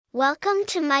Welcome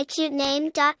to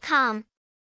mycutename.com.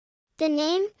 The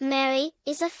name Mary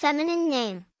is a feminine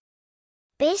name.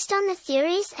 Based on the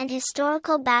theories and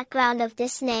historical background of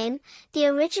this name, the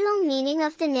original meaning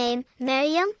of the name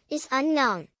Maryam is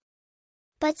unknown.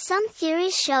 But some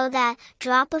theories show that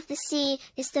drop of the sea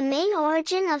is the main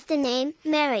origin of the name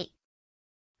Mary.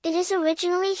 It is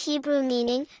originally Hebrew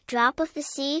meaning drop of the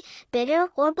sea,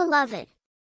 bitter or beloved.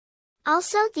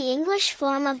 Also, the English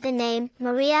form of the name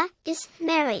Maria is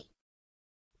Mary.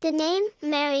 The name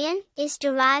Marian is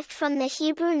derived from the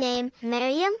Hebrew name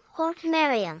Maryam or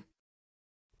Miriam.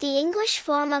 The English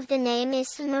form of the name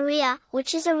is Maria,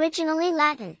 which is originally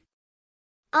Latin.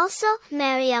 Also,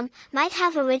 Maryam might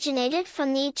have originated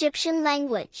from the Egyptian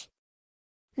language.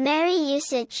 Mary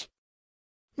usage.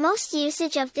 Most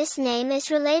usage of this name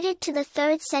is related to the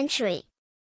 3rd century.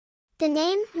 The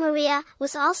name Maria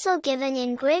was also given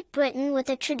in Great Britain with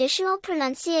a traditional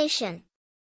pronunciation.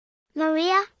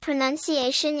 Maria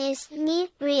pronunciation is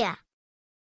Ria.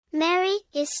 Mary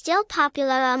is still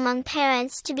popular among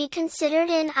parents to be considered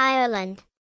in Ireland.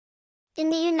 In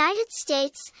the United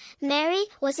States, Mary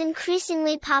was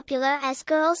increasingly popular as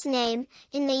girl's name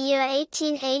in the year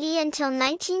 1880 until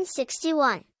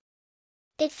 1961.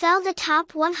 It fell the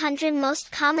top 100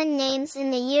 most common names in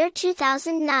the year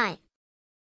 2009.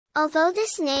 Although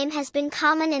this name has been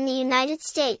common in the United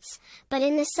States, but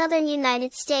in the southern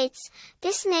United States,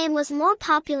 this name was more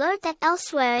popular than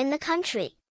elsewhere in the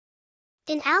country.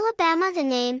 In Alabama, the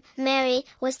name Mary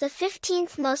was the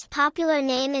 15th most popular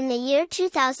name in the year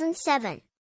 2007.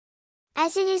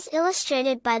 As it is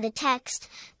illustrated by the text,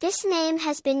 this name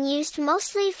has been used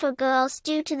mostly for girls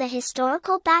due to the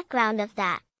historical background of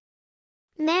that.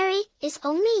 Mary is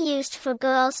only used for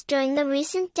girls during the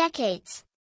recent decades.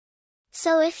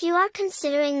 So if you are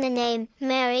considering the name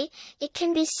Mary, it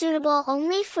can be suitable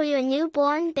only for your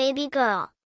newborn baby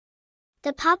girl.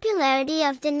 The popularity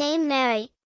of the name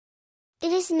Mary.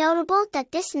 It is notable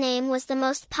that this name was the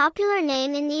most popular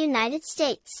name in the United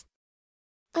States.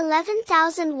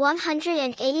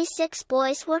 11,186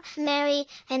 boys were Mary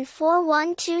and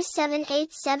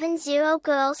 4127870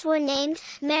 girls were named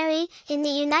Mary in the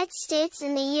United States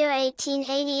in the year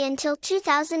 1880 until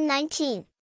 2019.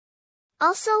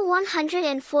 Also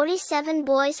 147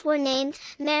 boys were named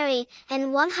Mary,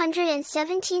 and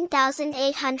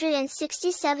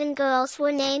 117,867 girls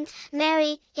were named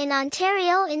Mary in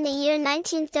Ontario in the year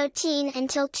 1913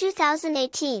 until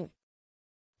 2018.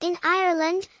 In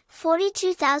Ireland,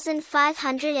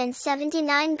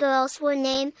 42,579 girls were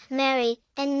named Mary,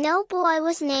 and no boy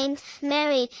was named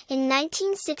Mary in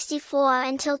 1964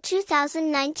 until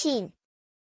 2019.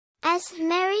 As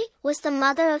Mary was the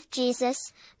mother of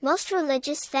Jesus, most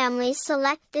religious families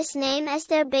select this name as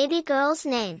their baby girl's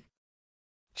name.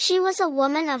 She was a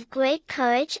woman of great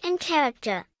courage and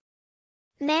character.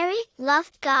 Mary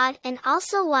loved God and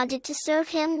also wanted to serve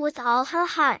Him with all her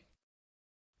heart.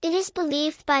 It is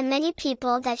believed by many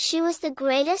people that she was the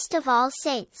greatest of all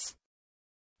saints.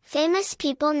 Famous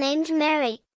people named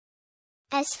Mary.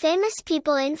 As famous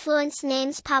people influence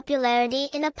names' popularity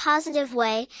in a positive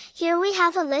way, here we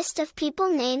have a list of people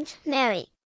named Mary.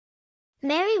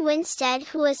 Mary Winstead,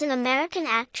 who is an American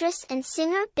actress and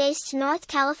singer based North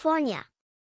California.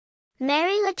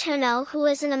 Mary Letourneau, who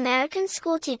is an American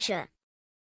schoolteacher.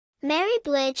 Mary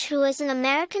Blige, who is an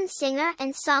American singer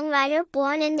and songwriter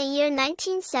born in the year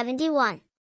 1971.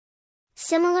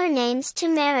 Similar names to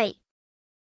Mary.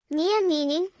 Mia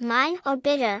meaning mine or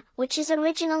bitter, which is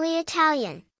originally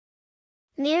Italian.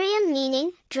 Miriam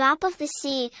meaning drop of the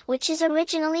sea, which is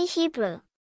originally Hebrew.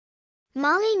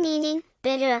 Molly meaning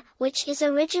bitter, which is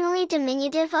originally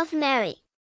diminutive of Mary.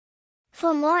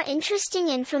 For more interesting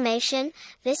information,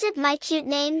 visit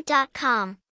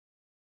mycutename.com.